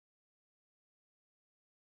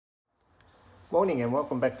Morning and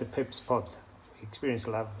welcome back to Pep's Pods. Experience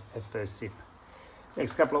love at first sip.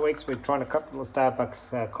 Next couple of weeks we're trying a couple of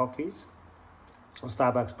Starbucks coffees, or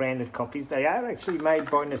Starbucks branded coffees. They are actually made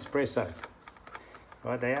by Nespresso.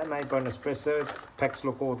 Right, they are made by Nespresso. Packs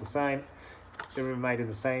look all the same. They're made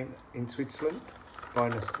in Switzerland by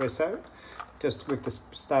Nespresso, just with the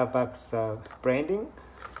Starbucks branding.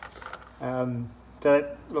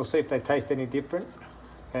 So we'll see if they taste any different,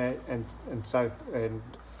 and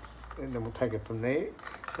then we'll take it from there.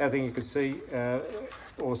 The other thing you can see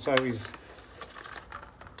also is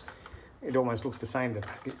it almost looks the same, the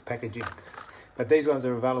packaging. But these ones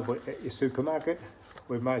are available at your supermarket,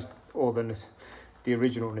 where all the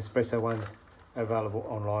original Nespresso ones are available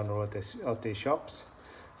online or at their shops.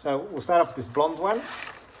 So we'll start off with this blonde one.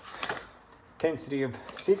 Intensity of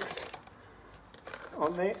 6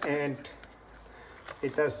 on there, and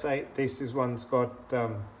it does say this one's got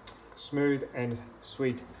smooth and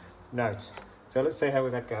sweet notes. So let's see how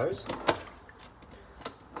that goes.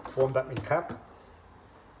 Warmed up in cup.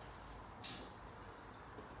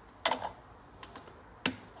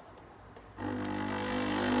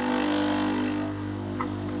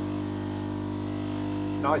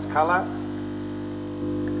 Nice colour,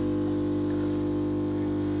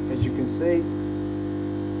 as you can see.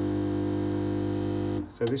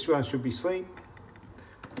 So this one should be sweet.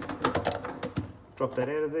 Drop that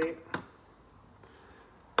out of there.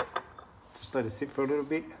 Just let it sit for a little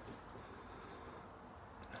bit.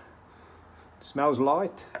 Smells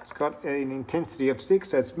light. It's got an intensity of 6,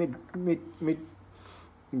 so it's mid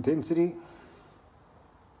intensity.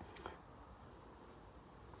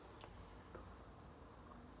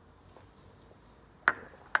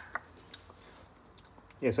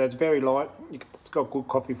 Yeah, so it's very light. It's got good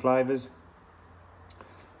coffee flavours.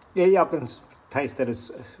 Yeah, I can taste that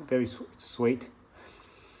it's very sweet.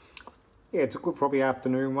 Yeah, it's a good probably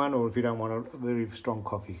afternoon one, or if you don't want a very strong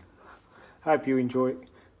coffee. Hope you enjoy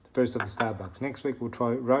the first of the Starbucks. Next week we'll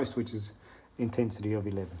try roast, which is intensity of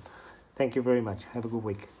 11. Thank you very much. Have a good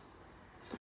week.